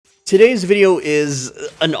Today's video is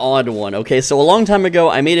an odd one, okay? So a long time ago,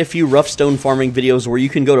 I made a few rough stone farming videos where you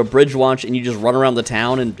can go to Bridge Watch and you just run around the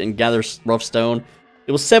town and gather rough stone.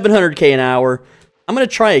 It was 700k an hour. I'm going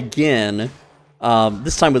to try again,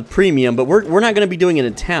 this time with premium, but we're not going to be doing it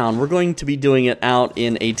in town. We're going to be doing it out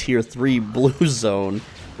in a tier 3 blue zone,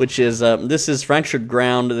 which is, this is Fractured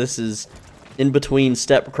Ground. This is in between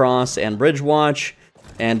Step Cross and Bridge Watch.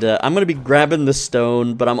 And I'm going to be grabbing the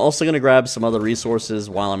stone, but I'm also going to grab some other resources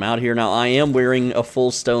while I'm out here. Now, I am wearing a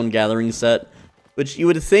full stone gathering set, which you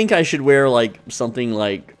would think I should wear, like, something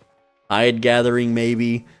like hide gathering,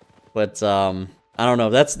 maybe. But, I don't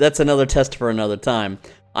know. That's another test for another time.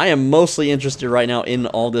 I am mostly interested right now in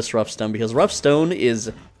all this rough stone, because rough stone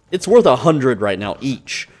is, it's worth 100 right now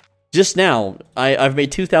each. Just now, I've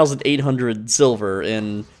made 2,800 silver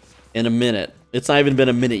in a minute. It's not even been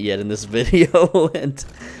a minute yet in this video,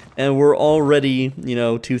 and we're already, you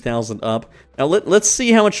know, 2,000 up. Now, let's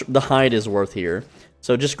see how much the hide is worth here.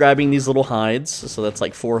 So just grabbing these little hides, so that's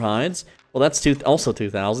like 4 hides. Well, that's also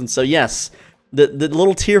 2,000. So yes, the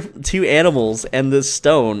little tier 2 animals and this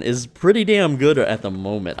stone is pretty damn good at the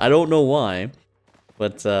moment. I don't know why,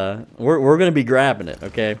 but we're gonna be grabbing it,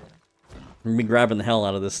 okay? We're gonna be grabbing the hell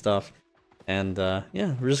out of this stuff. And,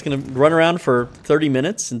 yeah, we're just gonna run around for 30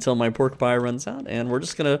 minutes until my pork pie runs out, and we're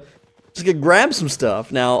just gonna grab some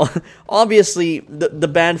stuff. Now, obviously, the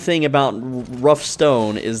bad thing about rough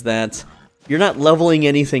stone is that you're not leveling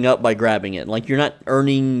anything up by grabbing it. Like, you're not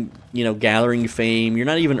earning, you know, gathering fame. You're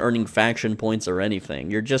not even earning faction points or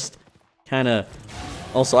anything. You're just kind of...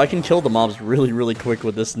 Also, I can kill the mobs really, really quick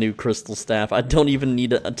with this new crystal staff. I don't even need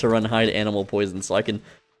to run hide animal poison, so I can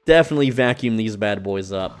definitely vacuum these bad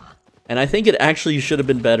boys up. And I think it actually should have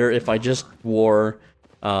been better if I just wore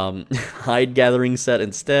hide gathering set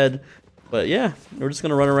instead. But yeah, we're just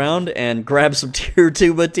gonna run around and grab some tier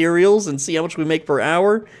 2 materials and see how much we make per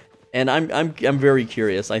hour. And I'm very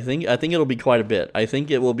curious. I think it'll be quite a bit. I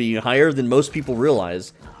think it will be higher than most people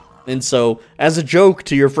realize. And so, as a joke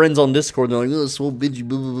to your friends on Discord, they're like, "Oh, swole bitchy,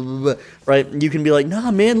 blah, blah, blah, blah," right? You can be like,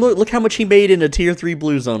 "Nah, man, look how much he made in a tier 3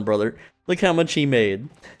 blue zone, brother. Look how much he made."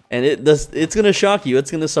 And it's going to shock you.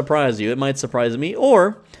 It's going to surprise you. It might surprise me.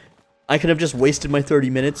 Or, I could have just wasted my 30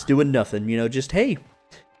 minutes doing nothing. You know, just, hey,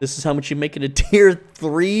 this is how much you make in a tier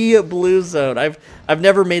 3 blue zone. I've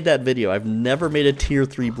never made that video. I've never made a tier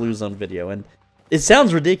 3 blue zone video. And it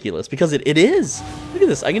sounds ridiculous, because it is. Look at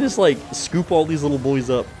this. I can just, like, scoop all these little boys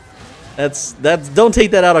up. Don't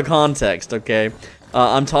take that out of context, okay?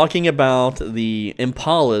 I'm talking about the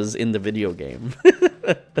Impalas in the video game.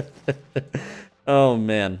 Oh,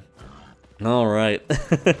 man. Alright.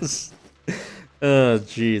 Oh,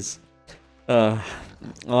 jeez.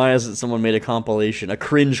 Why hasn't someone made a compilation? A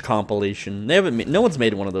cringe compilation? They haven't no one's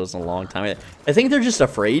made one of those in a long time. I think they're just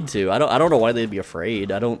afraid to. I don't know why they'd be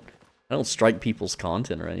afraid. I don't strike people's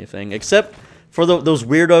content or anything. Except for those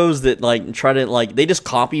weirdos that, like, try to, like, they just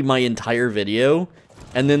copy my entire video.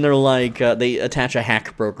 And then they're like, they attach a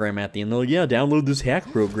hack program at the end. They're like, yeah, download this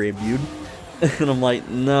hack program, dude. And I'm like,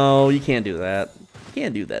 no, you can't do that. You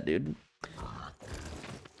can't do that, dude.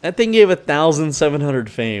 That thing gave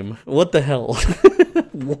 1,700 fame. What the hell?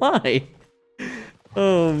 Why?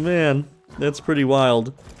 Oh, man. That's pretty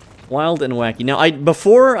wild. Wild and wacky. Now,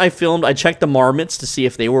 before I filmed, I checked the marmots to see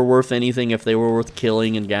if they were worth anything, if they were worth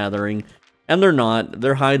killing and gathering. And they're not.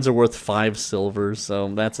 Their hides are worth 5 silver,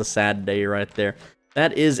 so that's a sad day right there.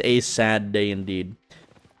 That is a sad day indeed.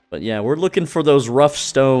 But yeah, we're looking for those rough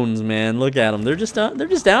stones, man. Look at them. They're just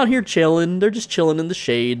out here chilling. They're just chilling in the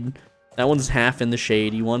shade. That one's half in the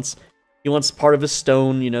shade. He wants part of his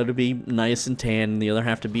stone, you know, to be nice and tan, and the other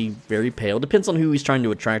half to be very pale. Depends on who he's trying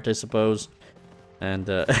to attract, I suppose. And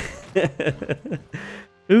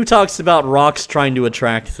who talks about rocks trying to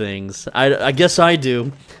attract things? I guess I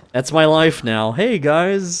do. That's my life now. Hey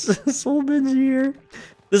guys, Soulbin's here.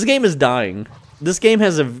 This game is dying. This game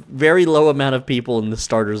has a very low amount of people in the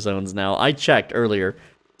starter zones now. I checked earlier.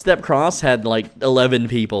 Step Cross had like 11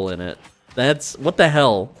 people in it. That's... what the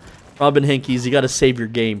hell? Robin Hinkies, you gotta save your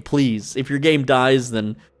game, please. If your game dies,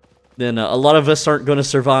 then a lot of us aren't gonna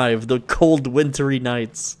survive the cold, wintry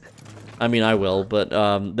nights. I mean, I will, but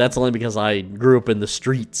that's only because I grew up in the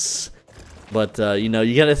streets. But you know,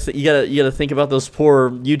 you gotta think about those poor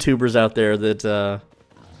YouTubers out there that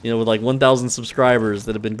you know, with like 1,000 subscribers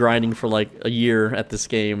that have been grinding for like a year at this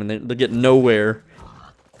game, and they get nowhere.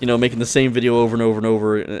 You know, making the same video over and over and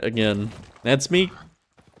over again. That's me.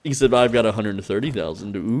 He said, I've got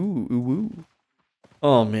 130,000. Ooh, ooh, ooh.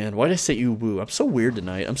 Oh man, why did I say ooh, woo? I'm so weird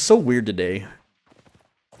tonight. I'm so weird today.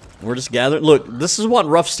 We're just gathering. Look, this is what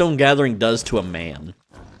rough stone gathering does to a man.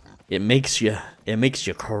 It makes you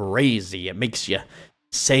crazy. It makes you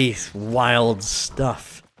safe, wild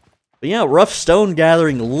stuff. But yeah, rough stone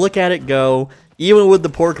gathering, look at it go. Even with the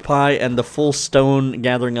pork pie and the full stone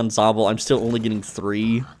gathering ensemble, I'm still only getting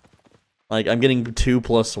 3. Like, I'm getting 2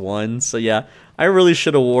 plus 1. So yeah, I really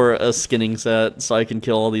should have wore a skinning set so I can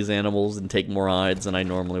kill all these animals and take more hides than I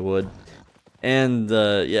normally would. And,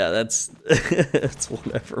 yeah, that's... that's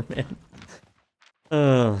whatever, man.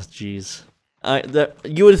 Oh, jeez.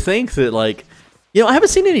 You would think that, like... You know, I haven't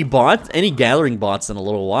seen any gathering bots in a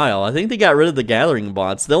little while. I think they got rid of the gathering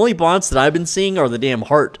bots. The only bots that I've been seeing are the damn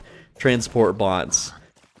heart transport bots.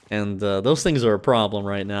 And, those things are a problem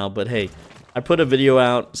right now. But, hey, I put a video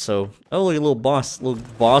out, so... Oh, look at little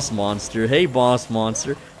boss monster. Hey, boss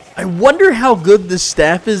monster. I wonder how good the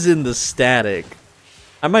staff is in the static.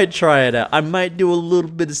 I might try it out. I might do a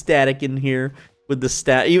little bit of static in here with the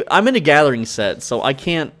stat. I'm in a gathering set, so I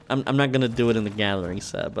can't. I'm not gonna do it in the gathering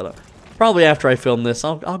set, but probably after I film this,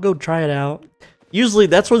 I'll go try it out. Usually,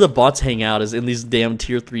 that's where the bots hang out, is in these damn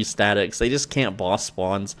tier 3 statics. They just can't boss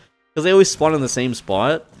spawns because they always spawn in the same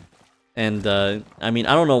spot. And I mean,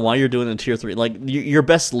 I don't know why you're doing a tier 3. Like your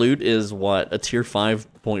best loot is what, a tier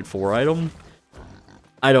 5.4 item?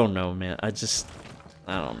 I don't know, man.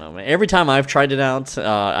 I don't know, man. Every time I've tried it out,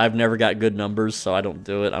 I've never got good numbers, so I don't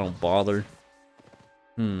do it. I don't bother.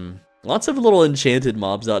 Lots of little enchanted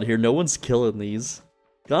mobs out here. No one's killing these.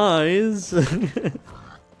 Guys,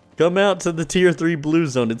 come out to the tier 3 blue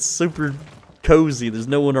zone. It's super cozy. There's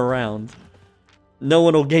no one around. No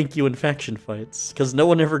one will gank you in faction fights, because no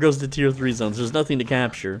one ever goes to tier 3 zones. There's nothing to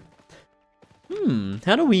capture.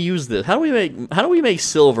 How do we use this? How do we make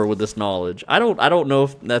silver with this knowledge? I don't know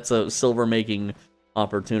if that's a silver making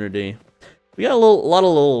opportunity. We got a lot of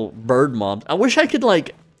little bird mobs. I wish I could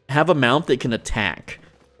like have a mount that can attack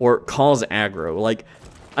or cause aggro. Like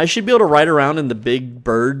I should be able to ride around in the big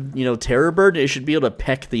bird, you know, terror bird. It should be able to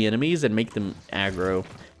peck the enemies and make them aggro.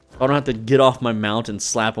 I don't have to get off my mount and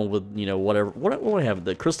slap them with, you know, whatever. What do I have?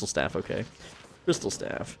 The crystal staff. Okay, crystal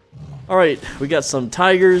staff. All right, we got some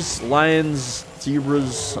tigers, lions,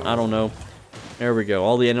 zebras. I don't know. There we go.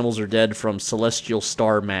 All the animals are dead from celestial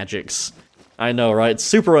star magics. I know, right? It's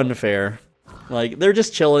super unfair. Like they're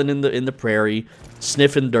just chilling in the prairie,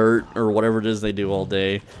 sniffing dirt or whatever it is they do all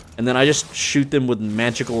day, and then I just shoot them with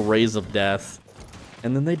magical rays of death,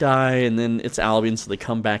 and then they die, and then it's Albion, so they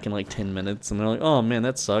come back in like 10 minutes, and they're like, "Oh man,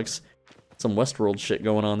 that sucks." Some Westworld shit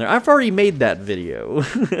going on there. I've already made that video.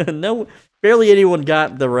 No, barely anyone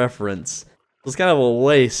got the reference. It was kind of a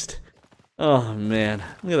waste. Oh man,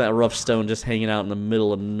 look at that rough stone just hanging out in the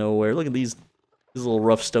middle of nowhere. Look at these little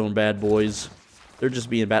rough stone bad boys. They're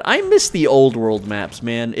just being bad. I miss the old world maps,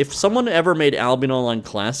 man. If someone ever made Albion Online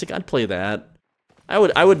Classic, I'd play that.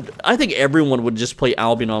 I think everyone would just play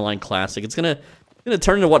Albion Online Classic. It's gonna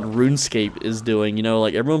turn into what RuneScape is doing, you know,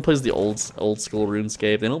 like everyone plays the old school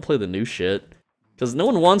RuneScape. They don't play the new shit. Because no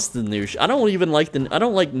one wants the new shit. I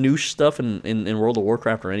don't like new stuff in World of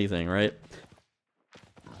Warcraft or anything, right?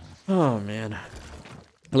 Oh man.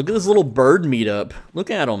 Look at this little bird meetup. Look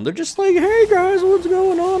at them. They're just like, hey guys, what's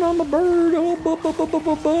going on? I'm a bird.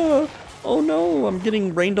 Oh no, I'm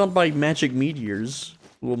getting rained on by magic meteors.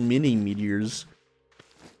 Little mini meteors.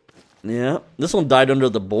 Yeah, this one died under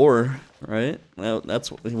the boar, right? Well, that's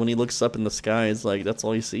when he looks up in the sky. It's like that's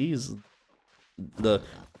all he sees. The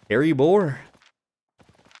hairy boar.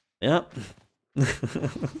 Yep.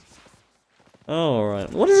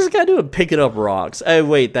 Alright, what is this guy doing picking up rocks? Oh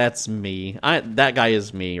wait, that's me. That guy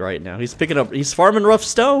is me right now. He's farming rough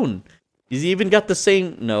stone. He's even got the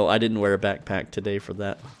same... No, I didn't wear a backpack today for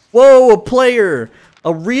that. Whoa, a player!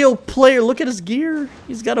 A real player! Look at his gear.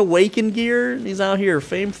 He's got Awaken gear. He's out here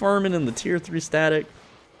fame farming in the tier 3 static.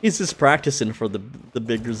 He's just practicing for the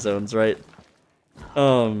bigger zones, right?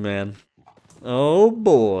 Oh man. Oh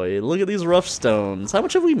boy, look at these rough stones. How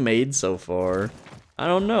much have we made so far? I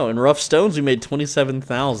don't know. In rough stones, we made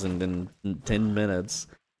 27,000 in 10 minutes.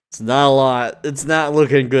 It's not a lot. It's not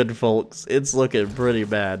looking good, folks. It's looking pretty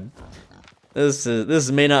bad.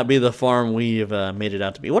 This may not be the farm we've made it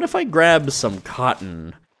out to be. What if I grab some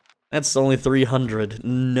cotton? That's only 300.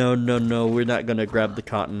 No, no, no. We're not gonna grab the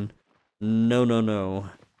cotton. No, no, no.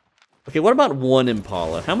 Okay, what about one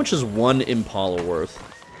Impala? How much is one Impala worth?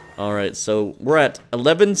 Alright, so we're at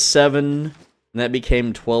 11.7, and that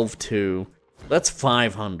became 12.2. That's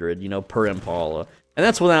 500, you know, per Impala. And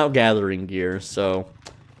that's without gathering gear, so...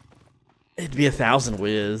 It'd be 1,000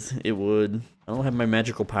 with. It would. I don't have my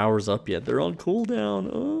magical powers up yet. They're on cooldown.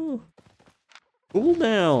 Oh.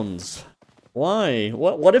 Cooldowns. Why?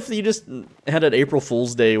 What if you just had an April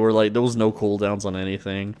Fool's Day where, like, there was no cooldowns on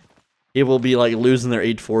anything? It will be, like, losing their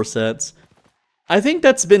 8-4 sets. I think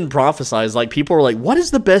that's been prophesized. Like, people are like, what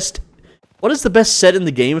is the best What is the best set in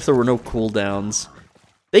the game if there were no cooldowns?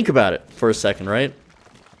 Think about it for a second, right?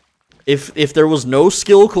 If there was no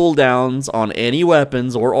skill cooldowns on any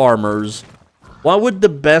weapons or armors, what would the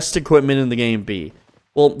best equipment in the game be?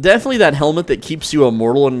 Well, definitely that helmet that keeps you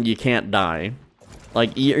immortal and you can't die.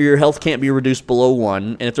 Like, your health can't be reduced below 1,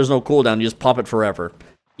 and if there's no cooldown, you just pop it forever.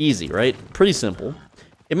 Easy, right? Pretty simple.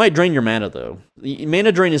 It might drain your mana, though. The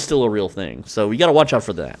mana drain is still a real thing, so you gotta watch out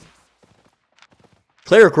for that.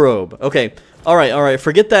 Cleric robe. Okay. Alright.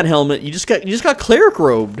 Forget that helmet. You just got cleric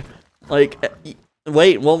robed. Like,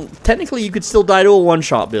 wait, well, technically you could still die to a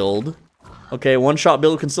one-shot build. Okay, one-shot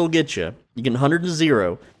build can still get you. You can 100 to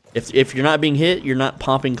 0. If you're not being hit, you're not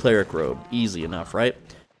popping cleric robe. Easy enough, right?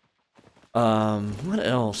 What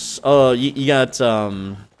else? Oh, you got,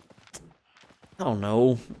 I don't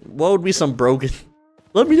know. What would be some broken...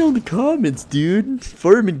 Let me know in the comments, dude.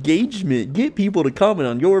 Firm engagement. Get people to comment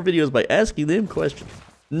on your videos by asking them questions.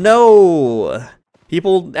 No!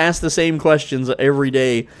 People ask the same questions every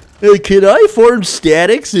day. Hey, can I farm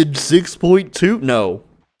statics in 6.2? No.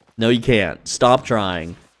 No, you can't. Stop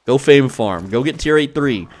trying. Go fame farm. Go get tier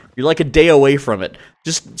 8-3. You're like a day away from it.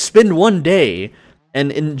 Just spend one day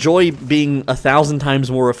and enjoy being 1,000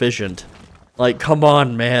 times more efficient. Like, come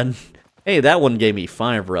on, man. Hey, that one gave me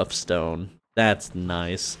 5 rough stone. That's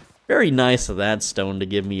nice. Very nice of that stone to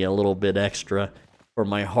give me a little bit extra for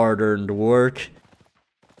my hard-earned work.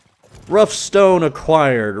 Rough stone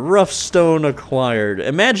acquired. Rough stone acquired.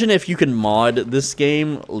 Imagine if you can mod this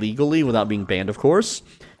game legally without being banned, of course.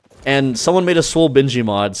 And someone made a Swole Benji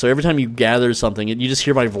mod, so every time you gather something, you just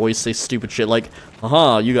hear my voice say stupid shit like,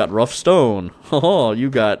 haha, you got rough stone. Haha, you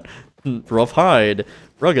got rough hide.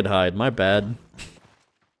 Rugged hide, my bad.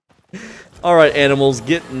 Alright, animals,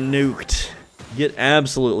 get nuked. Get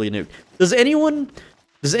absolutely nuked. Does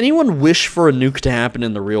anyone wish for a nuke to happen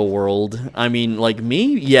in the real world? I mean, like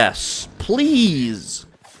me? Yes. Please.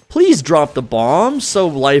 Please drop the bomb so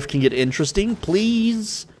life can get interesting.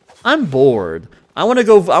 Please. I'm bored. I want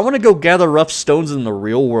to go gather rough stones in the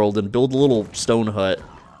real world and build a little stone hut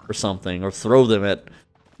or something, or throw them at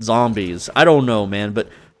zombies. I don't know, man, but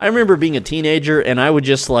I remember being a teenager and I would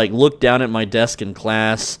just like look down at my desk in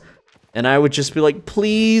class and I would just be like,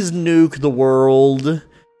 please nuke the world.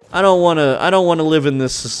 I don't want to live in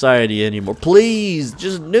this society anymore. Please,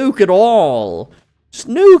 just nuke it all. Just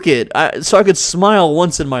nuke it. So I could smile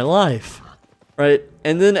once in my life. Right?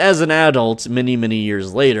 And then as an adult, many, many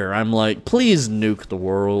years later, I'm like, please nuke the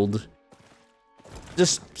world.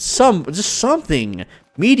 Just something.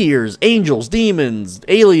 Meteors, angels, demons,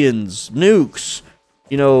 aliens, nukes,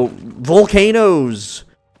 you know, volcanoes,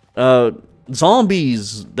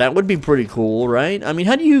 zombies. That would be pretty cool, right? I mean,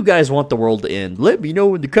 how do you guys want the world to end? Let me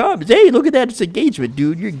know in the comments. Hey, look at that. It's engagement,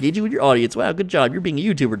 dude. You're engaging with your audience. Wow, good job. You're being a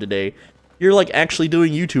YouTuber today. You're, like, actually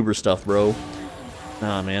doing YouTuber stuff, bro.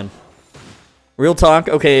 Nah, man. Real talk,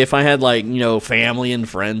 okay, if I had, like, you know, family and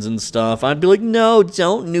friends and stuff, I'd be like, no,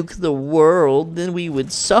 don't nuke the world, then we would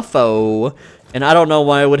suffo. And I don't know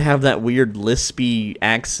why I would have that weird lispy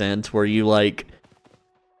accent where you, like,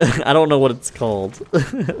 I don't know what it's called.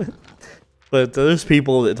 But there's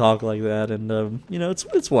people that talk like that, and, you know,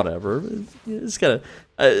 it's whatever. It's kind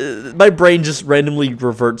of, my brain just randomly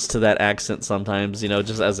reverts to that accent sometimes, you know,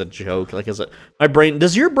 just as a joke. Like, my brain,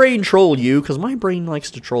 does your brain troll you? Because my brain likes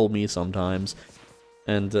to troll me sometimes.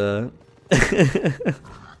 And, I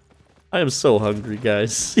am so hungry,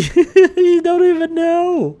 guys. You don't even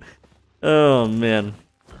know. Oh, man.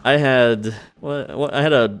 I had a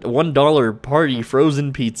 $1 party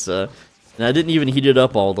frozen pizza, and I didn't even heat it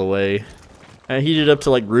up all the way. I heated it up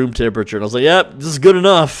to like room temperature, and I was like, "Yep, this is good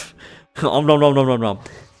enough." Nom nom nom nom nom nom.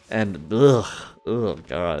 And oh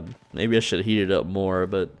god, maybe I should heat it up more.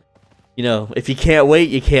 But you know, if you can't wait,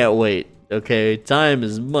 you can't wait. Okay, time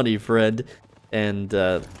is money, friend. And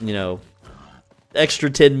you know, extra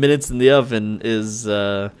 10 minutes in the oven is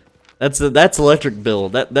that's electric bill.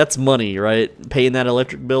 That's money, right? Paying that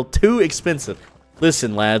electric bill, too expensive.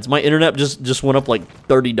 Listen, lads, my internet just went up like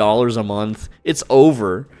 $30 a month. It's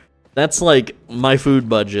over. That's like my food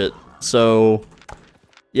budget. So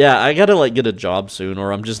yeah, I gotta like get a job soon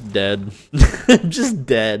or I'm just dead. I'm just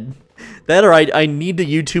dead. That or I need to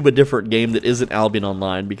YouTube a different game that isn't Albion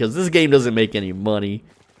Online because this game doesn't make any money.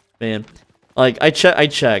 Man, like I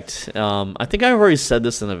checked. I think I've already said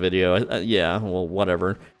this in a video. Yeah, well,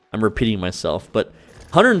 whatever. I'm repeating myself, but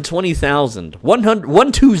 120,000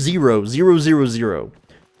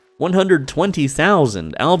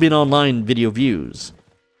 120,000 Albion Online video views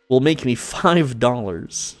will make me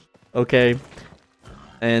 $5, okay?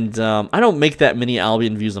 And I don't make that many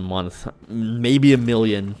Albion views a month, maybe a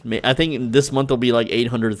million. I think this month will be like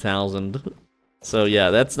 800,000. So yeah,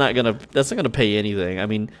 that's not gonna pay anything. I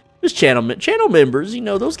mean, just channel members, you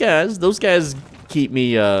know, those guys keep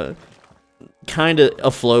me kind of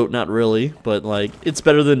afloat, not really, but like it's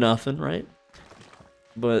better than nothing, right?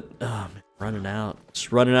 But oh man,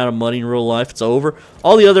 just running out of money in real life. It's over.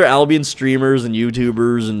 All the other Albion streamers and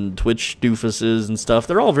YouTubers and Twitch doofuses and stuff,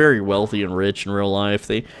 they're all very wealthy and rich in real life.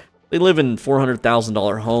 They live in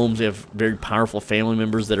 $400,000 homes. They have very powerful family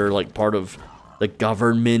members that are like part of the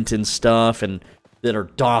government and stuff, and that are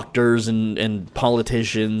doctors and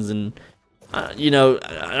politicians, and you know,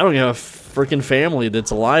 I don't have a freaking family that's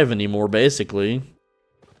alive anymore. Basically,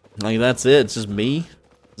 like that's it. It's just me.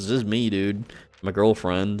 It's just me, dude. My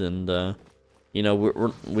girlfriend, and you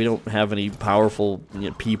know, we don't have any powerful, you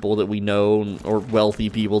know, people that we know, or wealthy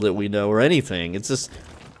people that we know, or anything. It's just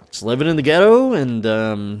living in the ghetto, and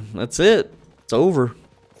that's it. It's over.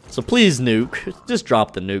 So please, nuke. Just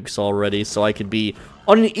drop the nukes already, so I could be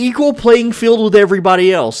on an equal playing field with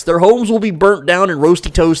everybody else. Their homes will be burnt down and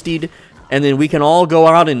roasty-toasted, and then we can all go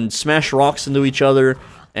out and smash rocks into each other,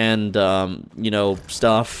 and you know,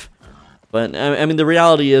 stuff. But I mean, the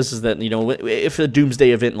reality is that, you know, if a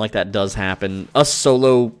doomsday event like that does happen, us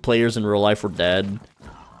solo players in real life are dead.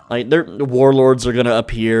 Like, the warlords are gonna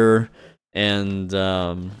appear, and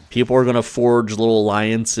people are gonna forge little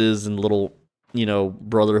alliances and little, you know,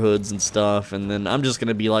 brotherhoods and stuff, and then I'm just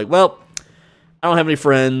gonna be like, well, I don't have any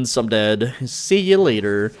friends, I'm dead, see you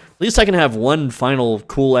later. At least I can have one final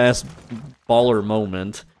cool-ass baller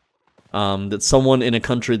moment that someone in a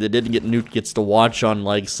country that didn't get nuked gets to watch on,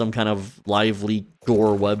 like, some kind of lively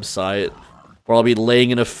gore website, where I'll be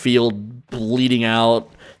laying in a field, bleeding out.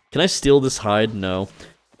 Can I steal this hide? No.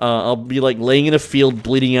 I'll be, like, laying in a field,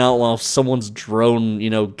 bleeding out while someone's drone, you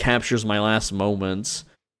know, captures my last moments.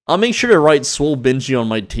 I'll make sure to write Swole Benji on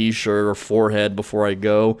my t-shirt or forehead before I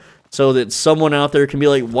go, so that someone out there can be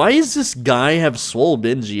like, why does this guy have Swole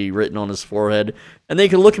Benji written on his forehead? And they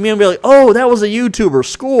can look at me and be like, oh, that was a YouTuber,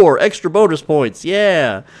 score, extra bonus points,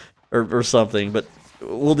 yeah, or something. But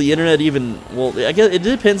will the internet even, well, I guess it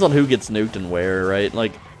depends on who gets nuked and where, right?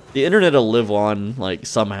 Like, the internet will live on, like,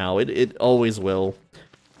 somehow. It always will.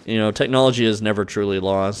 You know, technology is never truly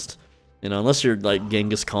lost. You know, unless you're like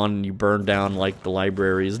Genghis Khan and you burn down like the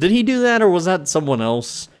libraries. Did he do that, or was that someone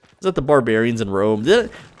else? Was that the barbarians in Rome?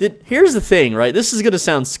 Here's the thing, right? This is gonna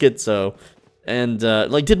sound schizo, and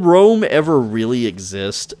like, did Rome ever really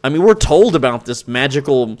exist? I mean, we're told about this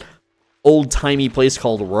magical, old-timey place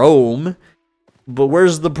called Rome, but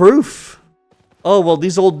where's the proof? Oh, well,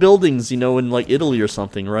 these old buildings, you know, in like Italy or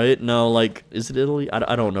something, right? No, like, is it Italy?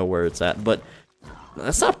 I don't know where it's at, but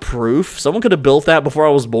that's not proof. Someone could have built that before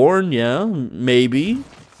I was born. Yeah, maybe.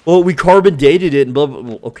 Well, we carbon dated it and blah, blah,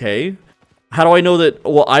 blah. Okay. How do I know that?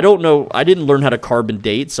 Well, I don't know. I didn't learn how to carbon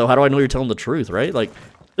date, so how do I know you're telling the truth, right? Like,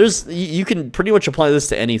 you can pretty much apply this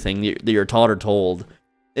to anything that you're taught or told.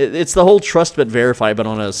 It's the whole trust but verify, but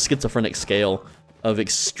on a schizophrenic scale of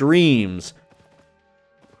extremes.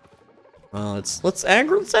 Let's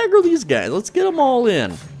aggro these guys. Let's get them all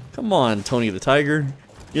in. Come on, Tony the Tiger.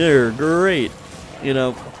 You're great. You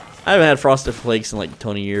know, I haven't had Frosted Flakes in like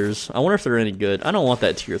 20 years. I wonder if they're any good. I don't want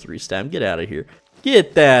that tier 3 stab. Get out of here.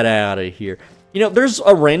 Get that out of here. You know, there's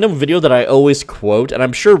a random video that I always quote, and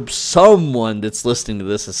I'm sure someone that's listening to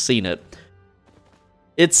this has seen it.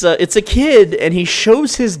 It's a kid, and he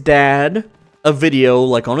shows his dad a video,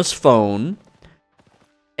 like, on his phone,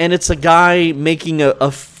 and it's a guy making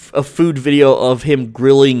a food video of him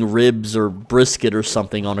grilling ribs or brisket or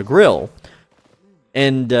something on a grill.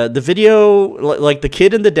 And the video, like, the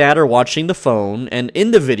kid and the dad are watching the phone, and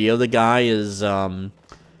in the video, the guy is,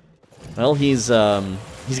 well, he's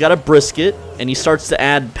got a brisket, and he starts to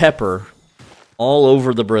add pepper all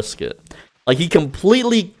over the brisket. Like, he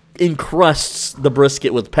completely encrusts the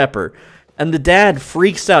brisket with pepper. And the dad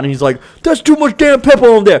freaks out, and he's like, that's too much damn pepper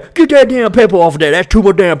on there! Get that damn pepper off of there! That's too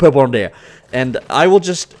much damn pepper on there! And I will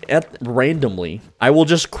just, randomly, I will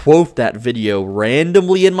just quote that video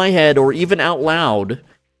randomly in my head, or even out loud,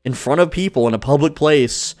 in front of people in a public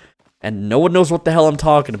place, and no one knows what the hell I'm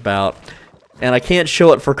talking about. And I can't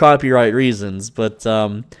show it for copyright reasons, but,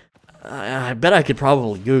 I bet I could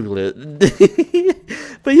probably Google it.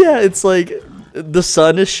 But yeah, it's like, the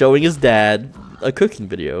son is showing his dad a cooking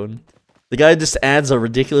video, and the guy just adds a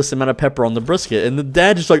ridiculous amount of pepper on the brisket, and the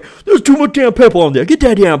dad just like, there's too much damn pepper on there. Get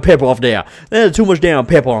that damn pepper off there. There's too much damn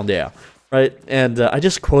pepper on there. Right? And I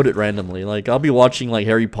just quote it randomly. Like, I'll be watching, like,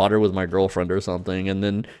 Harry Potter with my girlfriend or something, and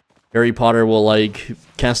then Harry Potter will, like,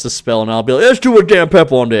 cast a spell, and I'll be like, there's too much damn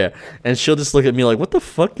pepper on there. And she'll just look at me like, what the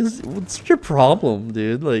fuck what's your problem,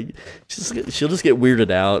 dude? Like, she'll just get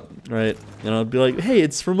weirded out, right? And I'll be like, hey,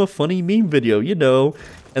 it's from a funny meme video, you know.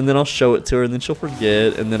 and then I'll show it to her, and then she'll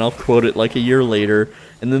forget, and then I'll quote it like a year later,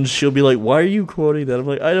 and then she'll be like, "Why are you quoting that?" I'm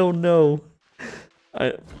like, "I don't know.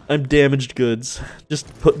 I'm damaged goods.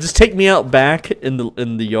 Just take me out back in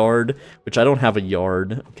the yard, which I don't have a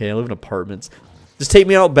yard. Okay, I live in apartments. Just take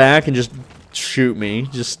me out back and just shoot me.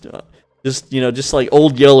 Just you know, just like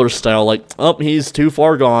old Yeller style. Like, oh, he's too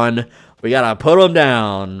far gone. We gotta put him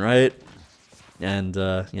down, right?" And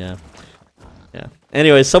yeah.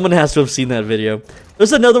 Anyway, someone has to have seen that video.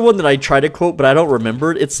 There's another one that I try to quote, but I don't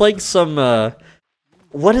remember it. It's like some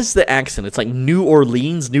what is the accent? It's like New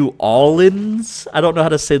Orleans, New Orleans. I don't know how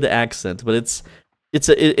to say the accent, but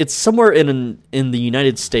it's somewhere in the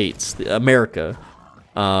United States, America,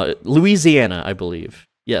 Louisiana, I believe.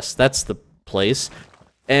 Yes, that's the place.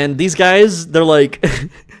 And these guys, they're like,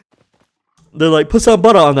 put some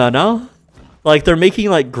butter on that now. Like they're making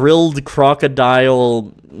like grilled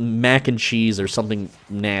crocodile mac and cheese or something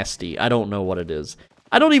nasty. I don't know what it is.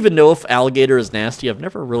 I don't even know if alligator is nasty. I've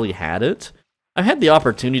never really had it. I've had the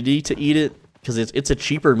opportunity to eat it because it's a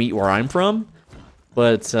cheaper meat where I'm from,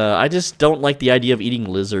 but I just don't like the idea of eating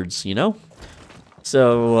lizards, you know?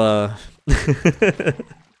 So,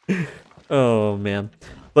 oh man.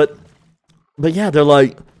 But yeah, they're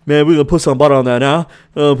like, "Man, we're gonna put some butter on that now.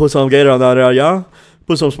 Put some gator on that now, yeah?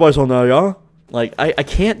 Put some spice on that, yeah?" Like, I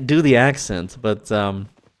can't do the accent, but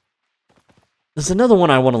there's another one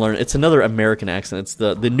I want to learn. It's another American accent. It's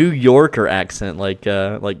the New Yorker accent, like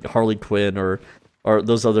Harley Quinn or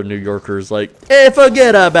those other New Yorkers. Like, "Hey,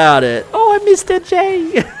 forget about it. Oh, I'm Mr.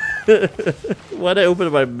 J." Why'd I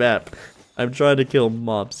open my map? I'm trying to kill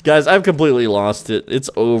mobs, guys. I've completely lost it. It's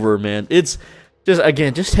over, man. It's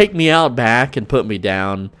just take me out back and put me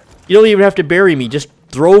down. You don't even have to bury me. Just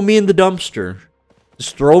throw me in the dumpster.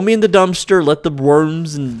 Just throw me in the dumpster. Let the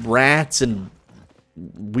worms and rats and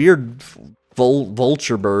weird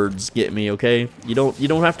vulture birds get me, okay? You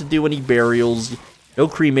don't have to do any burials, no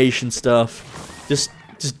cremation stuff. Just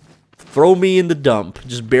throw me in the dump.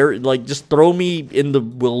 Just throw me in the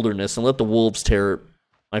wilderness and let the wolves tear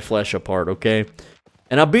my flesh apart, okay?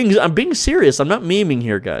 And I'm being serious. I'm not memeing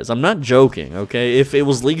here, guys. I'm not joking, okay? If it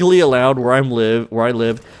was legally allowed where I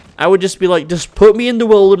live, I would just be like, just put me in the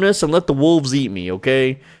wilderness and let the wolves eat me,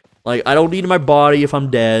 okay? Like, I don't need my body if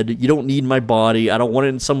I'm dead. You don't need my body. I don't want it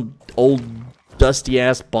in some old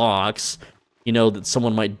dusty-ass box, you know, that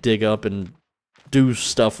someone might dig up and do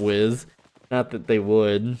stuff with. Not that they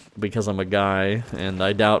would, because I'm a guy, and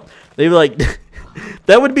I doubt... They'd be like...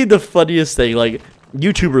 That would be the funniest thing, like,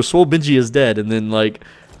 YouTuber Swole Benji is dead, and then, like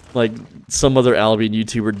some other Albion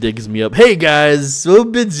YouTuber digs me up. "Hey, guys, Swole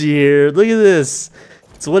Benji here. Look at this.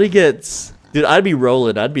 It's what he gets." Dude, I'd be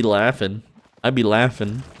rolling. I'd be laughing. I'd be like,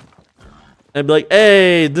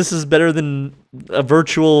 "Hey, this is better than a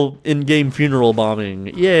virtual in-game funeral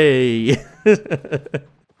bombing. Yay."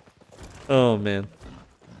 Oh, man.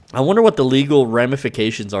 I wonder what the legal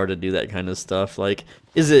ramifications are to do that kind of stuff. Like,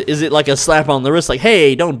 is it like a slap on the wrist? Like,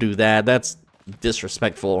 "Hey, don't do that. That's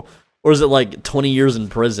disrespectful." Or is it like 20 years in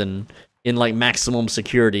prison in like maximum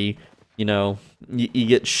security? You know, you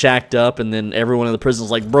get shacked up and then everyone in the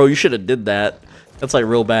prison's like, "Bro, you should have did that. That's like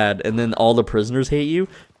real bad." And then all the prisoners hate you.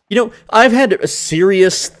 You know, I've had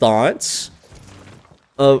serious thoughts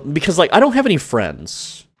because, like, I don't have any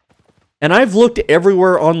friends. And I've looked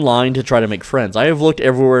everywhere online to try to make friends. I have looked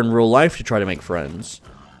everywhere in real life to try to make friends.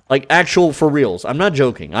 Like, actual, for reals. I'm not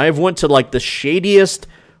joking. I have went to, like, the shadiest,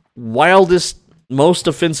 wildest, most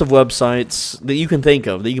offensive websites that you can think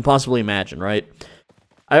of, that you can possibly imagine, right?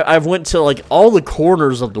 I've went to, like, all the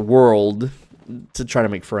corners of the world to try to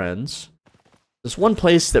make friends. There's one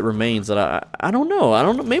place that remains that I don't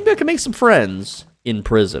know. Maybe I can make some friends in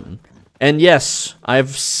prison. And yes,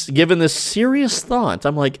 I've given this serious thought.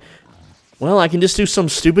 I'm like, well, I can just do some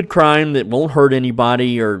stupid crime that won't hurt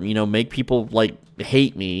anybody or, you know, make people, like,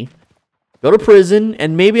 hate me. Go to prison,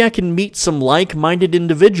 and maybe I can meet some like-minded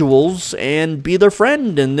individuals and be their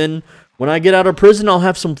friend. And then when I get out of prison, I'll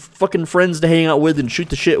have some fucking friends to hang out with and shoot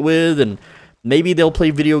the shit with. And maybe they'll play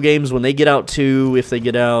video games when they get out, too, if they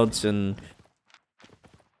get out.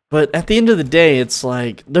 But at the end of the day, it's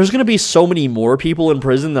like, there's going to be so many more people in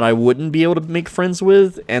prison that I wouldn't be able to make friends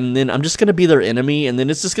with, and then I'm just going to be their enemy, and then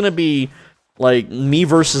it's just going to be, like, me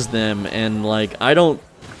versus them, and, like, I don't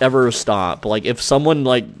ever stop. Like, if someone,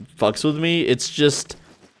 like, fucks with me, it's just,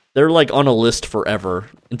 they're, like, on a list forever,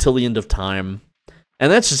 until the end of time.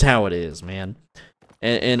 And that's just how it is, man.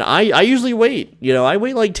 And I usually wait, you know, I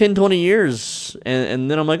wait, like, 10, 20 years,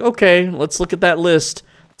 and then I'm like, okay, let's look at that list.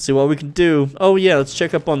 See what we can do. Oh yeah, let's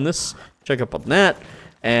check up on this, check up on that,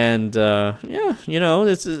 and yeah, you know,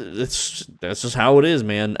 that's just how it is,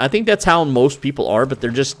 man. I think that's how most people are, but they're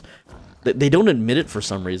just they don't admit it for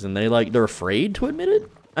some reason. They're afraid to admit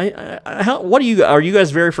it. What are you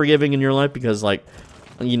guys very forgiving in your life? Because like,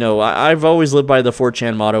 you know, I've always lived by the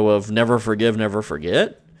 4chan motto of never forgive, never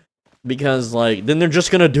forget. Because like, then they're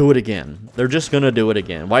just gonna do it again. They're just gonna do it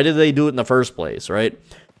again. Why did they do it in the first place, right?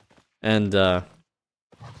 And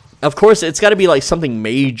of course, it's got to be like something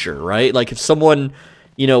major, right? Like if someone,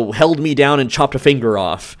 you know, held me down and chopped a finger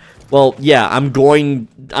off. Well, yeah, I'm going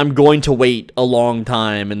to wait a long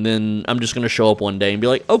time, and then I'm just going to show up one day and be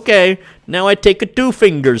like, okay, now I take 2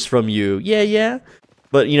 fingers from you. Yeah.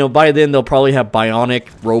 But, you know, by then they'll probably have bionic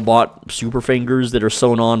robot super fingers that are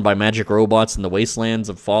sewn on by magic robots in the wastelands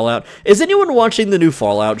of Fallout. Is anyone watching the new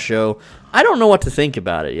Fallout show? I don't know what to think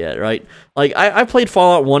about it yet, right? Like, I played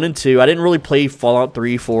Fallout 1 and 2. I didn't really play Fallout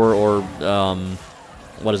 3, 4, or,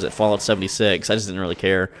 what is it, Fallout 76. I just didn't really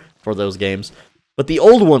care for those games. But the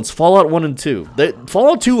old ones, Fallout 1 and 2,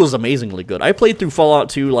 Fallout 2 was amazingly good. I played through Fallout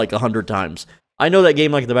 2 like 100 times. I know that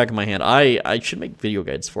game like the back of my hand. I should make video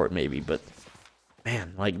guides for it maybe, but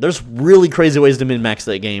man, like there's really crazy ways to min-max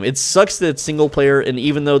that game. It sucks that it's single player, and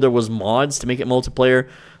even though there was mods to make it multiplayer,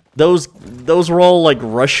 those were all like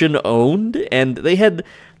Russian owned, and they had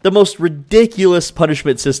the most ridiculous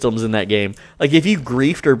punishment systems in that game. Like if you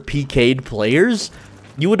griefed or PK'd players,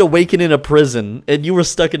 you would awaken in a prison, and you were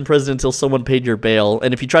stuck in prison until someone paid your bail.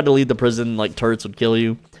 And if you tried to leave the prison, like, turrets would kill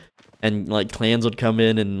you. And, like, clans would come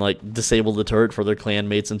in and, like, disable the turret for their clan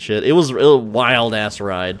mates and shit. It was a wild-ass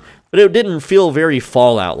ride. But it didn't feel very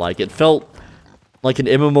Fallout-like. It felt like an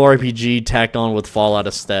MMORPG tacked on with Fallout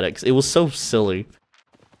aesthetics. It was so silly.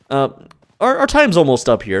 Our time's almost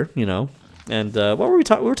up here, you know. And, what were we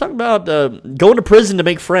talking? We were talking about, going to prison to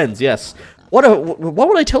make friends, yes. What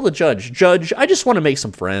would I tell the judge? Judge, I just want to make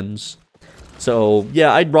some friends. So,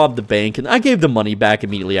 yeah, I'd robbed the bank, and I gave the money back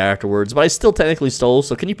immediately afterwards, but I still technically stole,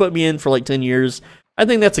 so can you put me in for like 10 years? I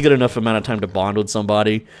think that's a good enough amount of time to bond with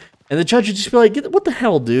somebody. And the judge would just be like, what the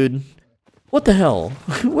hell, dude? What the hell?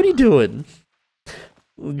 What are you doing?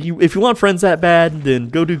 If you want friends that bad, then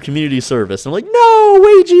go do community service. And I'm like, no,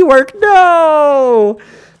 wagey work, no!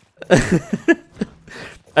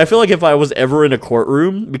 I feel like if I was ever in a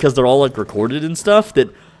courtroom, because they're all like recorded and stuff, that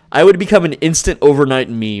I would become an instant overnight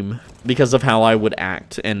meme because of how I would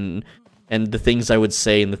act and the things I would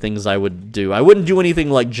say and the things I would do. I wouldn't do anything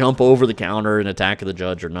like jump over the counter and attack the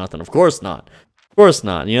judge or nothing. Of course not. Of course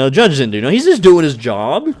not. You know, the judge didn't do no. He's just doing his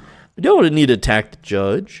job. You don't need to attack the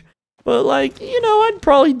judge. But like, you know, I'd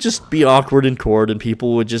probably just be awkward in court and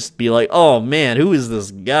people would just be like, oh man, who is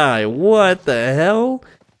this guy? What the hell?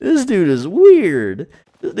 This dude is weird.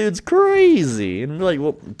 This dude's crazy. And I'm like,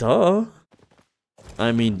 well, duh.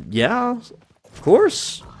 I mean, yeah, of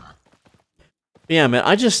course. Yeah, man,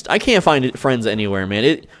 I can't find friends anywhere,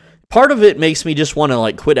 man. Part of it makes me just want to,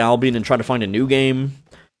 like, quit Albion and try to find a new game.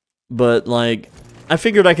 But, like, I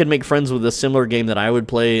figured I could make friends with a similar game that I would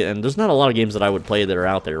play, and there's not a lot of games that I would play that are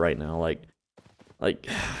out there right now. Like,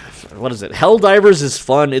 what is it? Helldivers is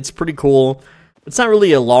fun. It's pretty cool. It's not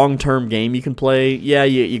really a long-term game you can play. Yeah,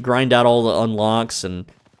 you grind out all the unlocks,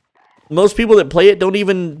 and most people that play it don't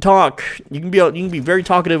even talk. You can be very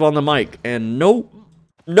talkative on the mic, and no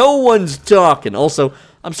one's talking. Also,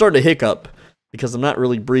 I'm starting to hiccup because I'm not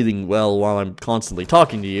really breathing well while I'm constantly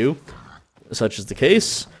talking to you. Such is the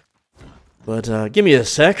case. But give me a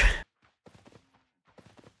sec.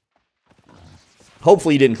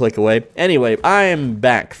 Hopefully you didn't click away. Anyway, I am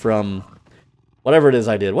back from whatever it is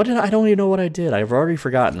I did. I don't even know what I did. I've already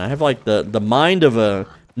forgotten. I have like the mind of a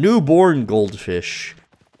newborn goldfish.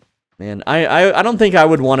 Man, I don't think I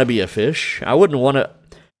would want to be a fish. I wouldn't want to.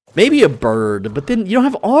 Maybe a bird, but then you don't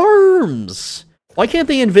have arms. Why can't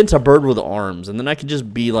they invent a bird with arms, and then I could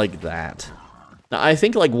just be like that? Now, I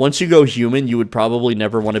think like once you go human, you would probably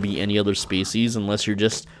never want to be any other species unless you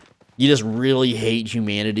just really hate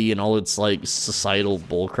humanity and all its like societal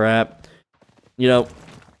bullcrap. You know,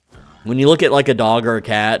 when you look at like a dog or a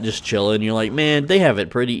cat just chilling, you're like, man, they have it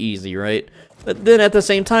pretty easy, right? But then at the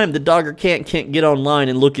same time, the dog or cat can't get online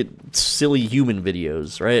and look at silly human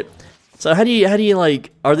videos, right? So how do you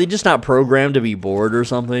like, are they just not programmed to be bored or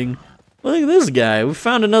something? Look at this guy. We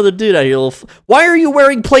found another dude out here. Why are you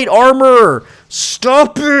wearing plate armor?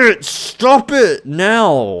 Stop it! Stop it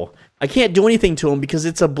now! I can't do anything to him because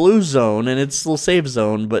it's a blue zone and it's a little safe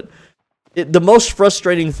zone, but the most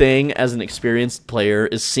frustrating thing as an experienced player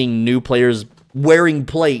is seeing new players wearing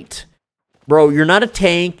plate. Bro, you're not a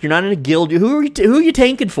tank. You're not in a guild. Who are you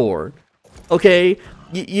tanking for? Okay?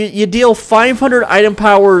 You deal 500 item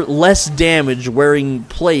power less damage wearing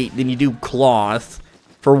plate than you do cloth,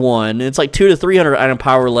 for one. It's like 200 to 300 item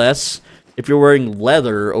power less if you're wearing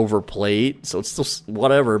leather over plate, so it's still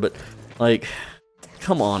whatever, but, like,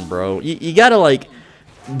 come on, bro. You gotta, like,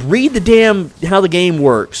 read the damn how the game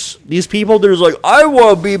works. These people, they're just like, I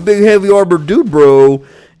want to be a big, heavy armored dude, bro.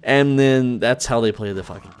 And then that's how they play the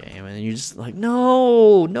fucking game. And you're just like,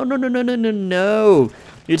 no.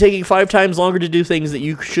 You're taking 5 times longer to do things that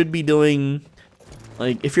you should be doing.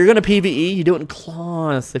 Like, if you're going to PvE, you do it in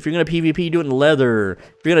cloth. If you're going to PvP, you do it in leather.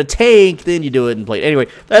 If you're going to tank, then you do it in plate. Anyway,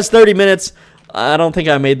 that's 30 minutes. I don't think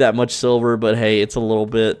I made that much silver, but hey, it's a little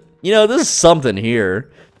bit. You know, there's something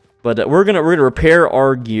here. But we're gonna repair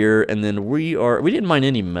our gear, and then we didn't mine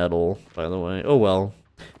any metal, by the way. Oh well.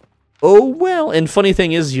 Oh well. And funny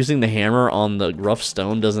thing is, using the hammer on the rough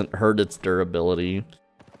stone doesn't hurt its durability,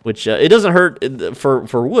 which it doesn't hurt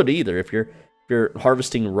for wood either. If you're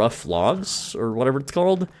harvesting rough logs or whatever it's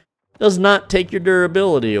called, it does not take your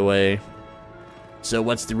durability away. So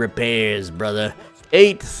what's the repairs, brother?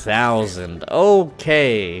 8,000.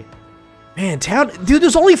 Okay. Man, dude,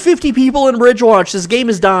 there's only 50 people in Bridgewatch. This game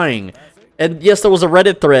is dying. And yes, there was a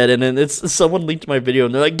Reddit thread, and then someone linked my video,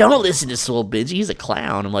 and they're like, don't listen to Soul Bitch, he's a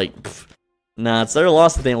clown. I'm like, pff, nah, it's their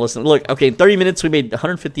loss if they don't listen. Look, okay, in 30 minutes, we made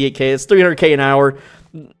 158K. It's 300K an hour.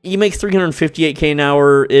 You make 358K an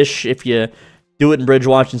hour-ish if you do it in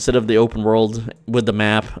Bridgewatch instead of the open world with the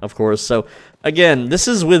map, of course. So, again, this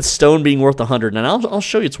is with stone being worth 100, and I'll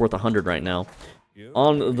show you it's worth 100 right now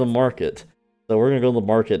on the market. So we're gonna go to the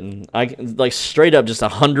market, and like straight up just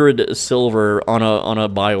 100 silver on a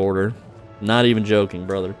buy order. Not even joking,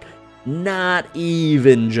 brother. Not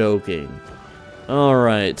even joking. All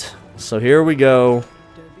right, so here we go.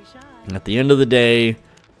 At the end of the day,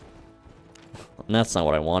 that's not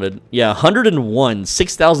what I wanted. Yeah, 101,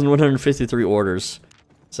 6,153 orders.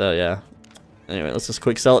 So yeah. Anyway, let's just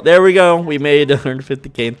quick sell it. There we go. We made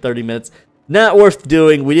 150K in 30 minutes. Not worth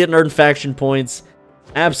doing. We didn't earn faction points.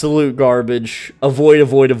 Absolute garbage. Avoid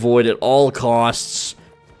at all costs.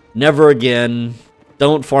 Never again.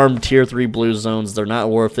 Don't farm tier 3 blue zones. They're not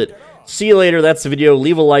worth it. See you later. That's the video.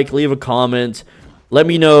 Leave a like. Leave a comment. Let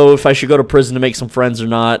me know if I should go to prison to make some friends or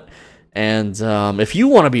not. And if you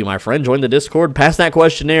want to be my friend, join the Discord. Pass that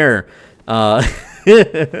questionnaire. I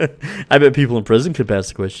bet people in prison could pass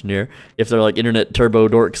the questionnaire if they're like internet turbo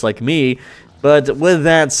dorks like me. But with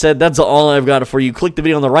that said, that's all I've got for you. Click the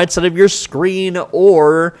video on the right side of your screen,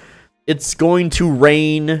 or it's going to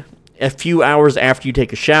rain a few hours after you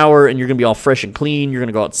take a shower, and you're going to be all fresh and clean. You're going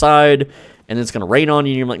to go outside, and it's going to rain on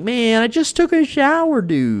you, and you're like, man, I just took a shower,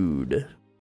 dude.